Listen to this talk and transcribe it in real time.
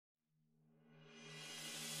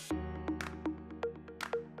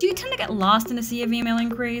Do you tend to get lost in the sea of email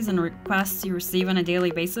inquiries and requests you receive on a daily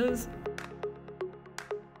basis?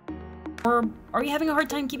 Or are you having a hard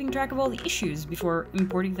time keeping track of all the issues before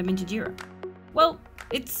importing them into Jira? Well,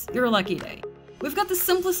 it's your lucky day. We've got the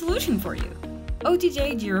simplest solution for you.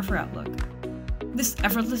 OTJ Jira for Outlook. This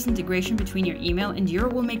effortless integration between your email and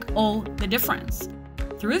Jira will make all the difference.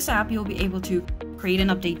 Through this app, you'll be able to create and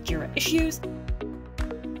update Jira issues,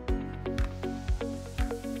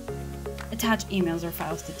 attach emails or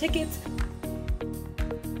files to tickets,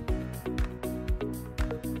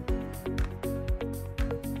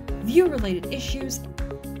 view related issues,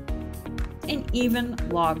 and even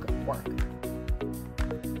log work.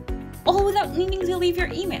 All without needing to leave your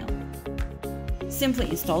email. Simply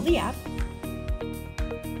install the app,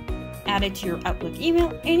 add it to your Outlook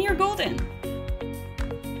email, and you're golden!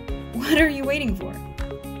 What are you waiting for?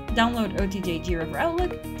 Download OTJ Jira for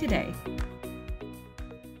Outlook today.